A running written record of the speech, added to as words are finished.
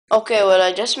Okay, well,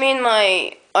 I just made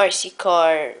my RC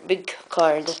car, big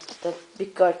car, that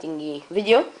big car thingy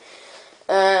video.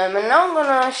 And now I'm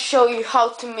gonna show you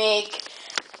how to make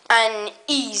an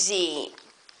easy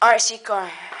RC car.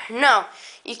 Now,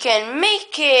 you can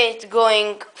make it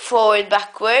going forward,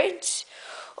 backwards,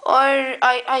 or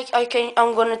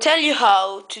I'm gonna tell you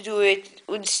how to do it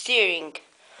with steering.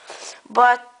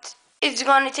 But it's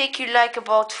gonna take you like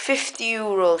about 50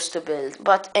 euros to build.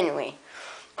 But anyway.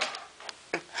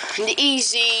 The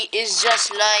easy is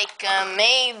just like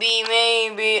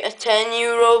maybe a 10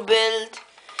 euro build.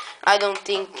 I don't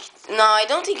think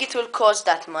it will cost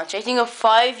that much. I think a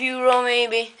 5 euro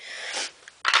maybe.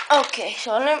 Okay,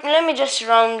 so let me just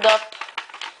round up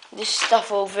this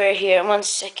stuff over here. 1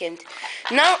 second.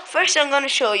 Now, first I'm gonna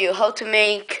show you how to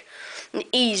make an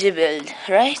easy build,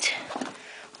 right?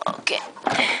 Okay.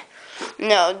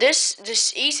 Now,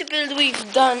 this easy build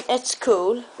we've done at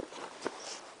school.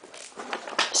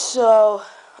 So,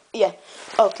 yeah,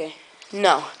 okay.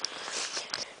 Now,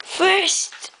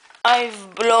 first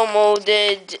I've blow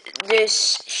molded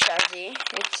this chassis.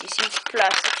 You see, it's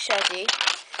plastic chassis.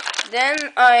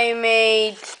 Then I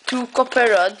made 2 copper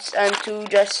rods and 2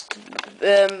 just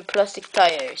plastic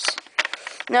tires.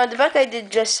 Now, the back I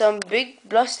did just some big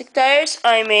plastic tires.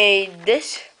 I made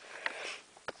this,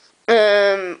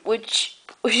 which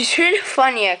is really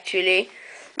funny actually,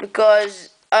 because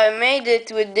I made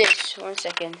it with this. 1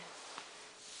 second.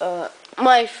 Not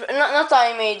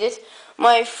I made it.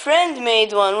 My friend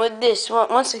made one with this.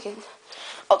 One second.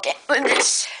 Okay, with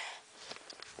this.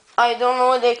 I don't know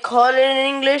what they call it in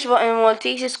English, but in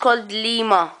Maltese it's called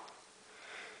lima.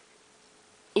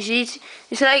 You see,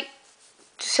 it's like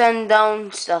to sand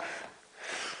down stuff.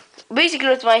 Basically,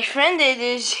 what my friend did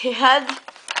is he had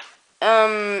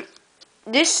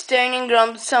this turning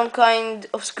ground with some kind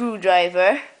of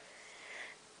screwdriver.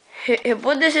 He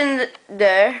put this in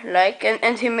there, like,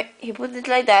 and he put it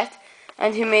like that,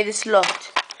 and he made it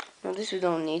slot. Now this we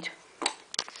don't need.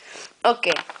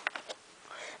 Okay.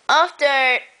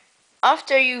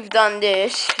 After you've done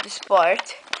this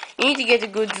part, you need to get a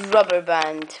good rubber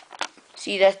band.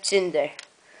 See, that's in there.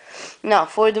 Now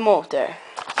for the motor.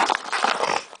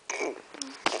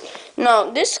 Now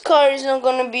this car is not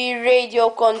gonna be radio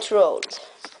controlled.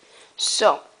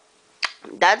 So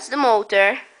that's the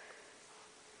motor.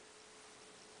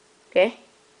 Okay.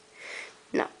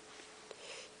 Now,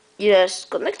 you just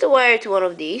connect the wire to one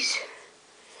of these,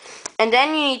 and then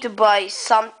you need to buy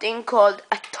something called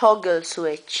a toggle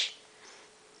switch.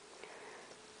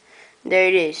 There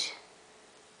it is.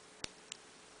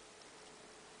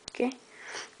 Okay.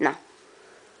 Now,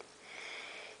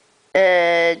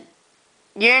 I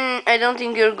don't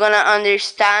think you're gonna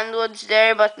understand what's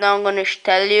there, but now I'm gonna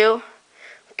tell you.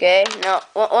 Okay. Now,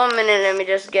 1 minute. Let me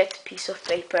just get a piece of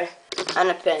paper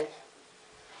and a pen.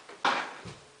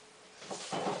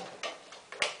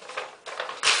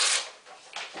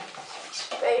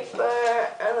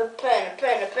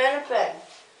 Paper and a pen.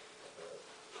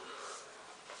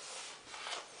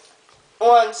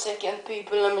 1 second,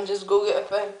 people, let me just go get a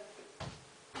pen.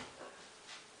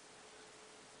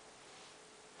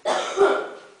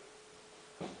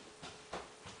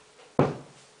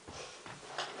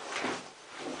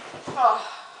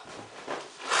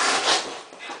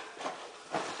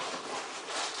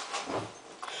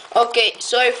 Okay,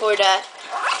 sorry for that.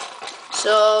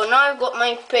 So now I've got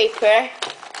my paper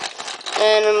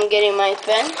and I'm getting my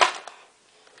pen.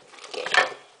 Okay.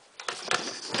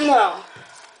 Now,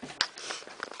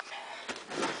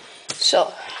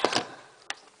 so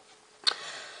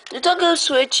the toggle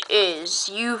switch is,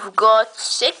 you've got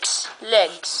 6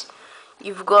 legs.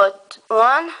 You've got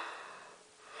 1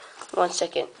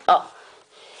 second. Oh,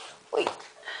 wait.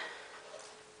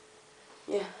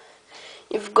 Yeah.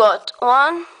 You've got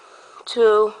 1,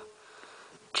 2,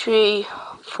 3,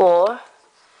 4,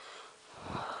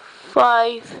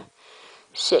 5,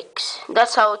 6.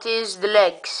 That's how it is, the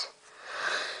legs.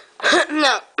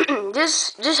 Now,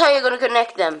 this is how you're gonna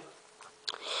connect them.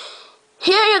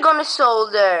 Here you're gonna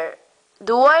solder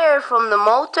the wire from the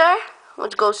motor,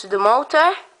 which goes to the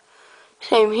motor.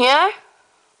 Same here.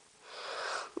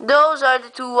 Those are the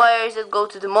 2 wires that go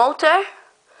to the motor.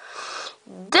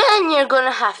 Then you're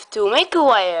gonna have to make a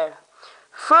wire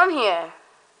from here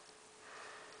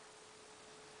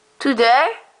to there,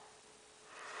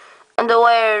 and the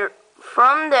wire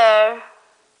from there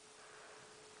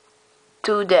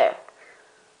to there.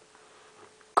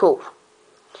 Cool.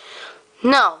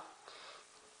 Now,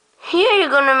 here you're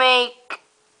gonna make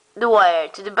the wire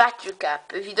to the battery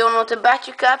cap. If you don't know what a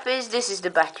battery cap is, this is the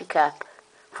battery cap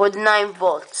for the 9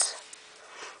 volts.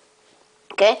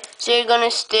 Okay, so you're gonna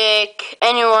stick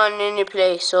anyone in any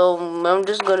place. So I'm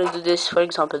just gonna do this, for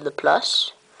example, the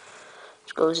plus,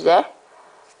 which goes there,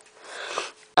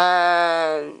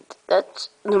 and that's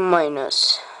the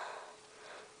minus,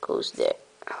 goes there.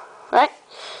 Right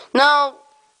now,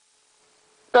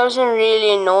 there's not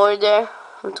really an order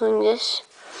I'm doing this,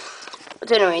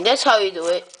 but anyway, that's how you do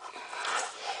it.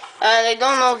 And I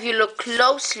don't know if you look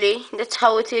closely, that's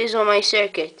how it is on my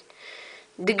circuit.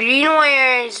 The green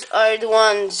wires are the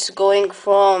ones going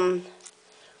from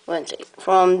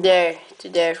there to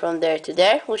there, from there to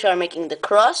there, which are making the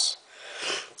cross.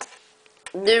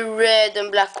 The red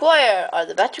and black wire are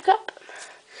the battery cap,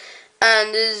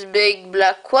 and this big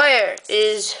black wire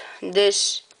is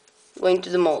this going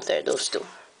to the motor, those two.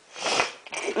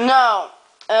 Now,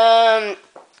 that's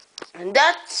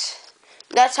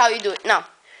how you do it. Now,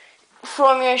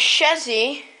 from your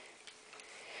chassis,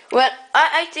 well,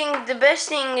 I think the best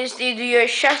thing is to do your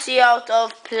chassis out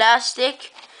of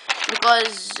plastic,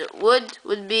 because wood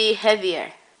would be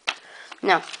heavier.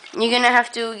 Now, you're gonna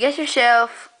have to get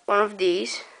yourself one of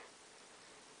these.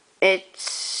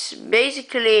 It's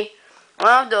basically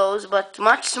one of those, but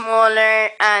much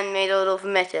smaller and made out of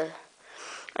metal.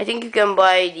 I think you can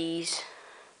buy these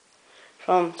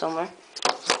from somewhere.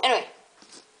 Anyway,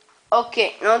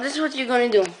 okay, now this is what you're gonna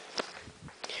do.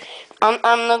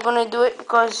 I'm not gonna do it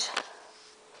because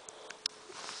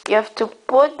you have to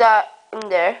put that in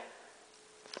there.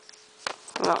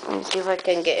 Now, let me see if I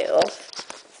can get it off.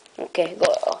 Okay,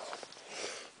 got it off.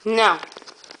 Now,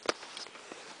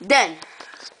 then,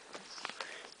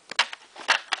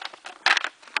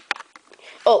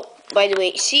 oh, by the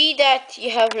way, see that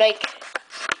you have like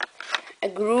a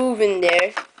groove in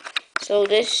there, so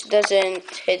this doesn't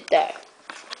hit there.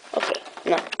 Okay,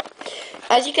 now,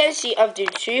 as you can see, I've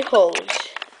did 3 holes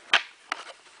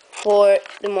for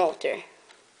the motor.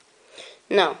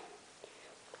 Now,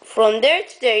 from there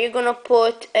to there, you're gonna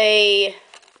put a,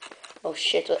 oh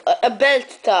shit, a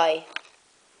belt tie.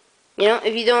 You know,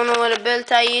 if you don't know what a belt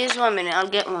tie is, 1 minute, I'll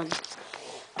get one.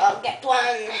 I'll get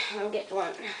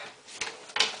one.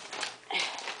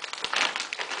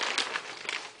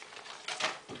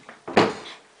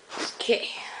 Okay,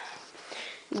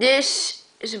 this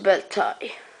is a belt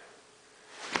tie.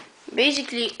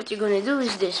 Basically, what you're gonna do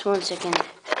is this. 1 second.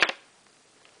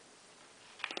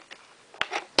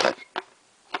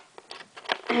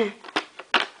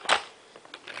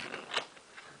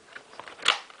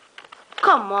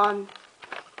 Come on.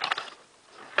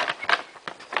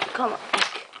 Come on.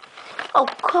 Oh,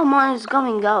 come on, it's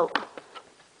coming out.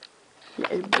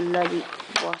 Little bloody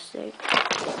bastard.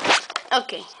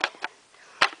 Okay.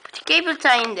 Put your cable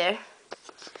tie in there.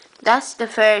 That's the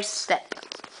first step.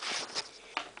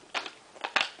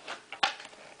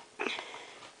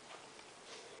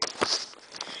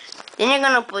 Then you're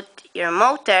gonna put your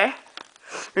motor.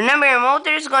 Remember, your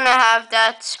motor is gonna have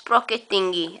that sprocket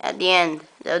thingy at the end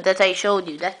that I showed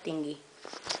you, that thingy.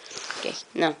 Okay,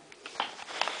 now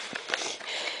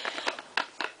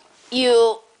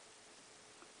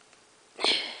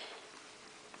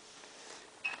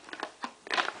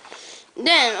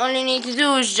then all you need to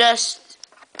do is just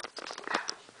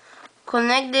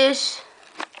connect this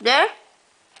there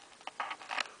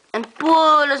and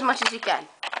pull as much as you can.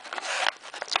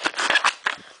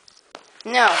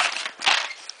 Now,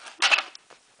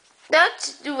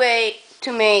 that's the way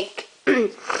to make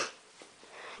the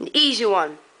easy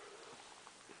one.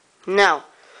 Now,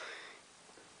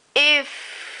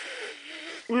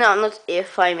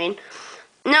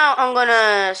 now I'm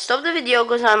gonna stop the video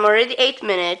because I'm already 8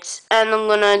 minutes, and I'm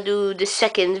gonna do the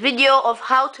second video of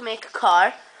how to make a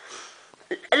car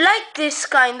like this,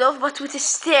 kind of, but with a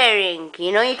steering.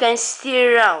 You know, you can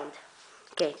steer around.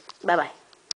 Okay, bye bye.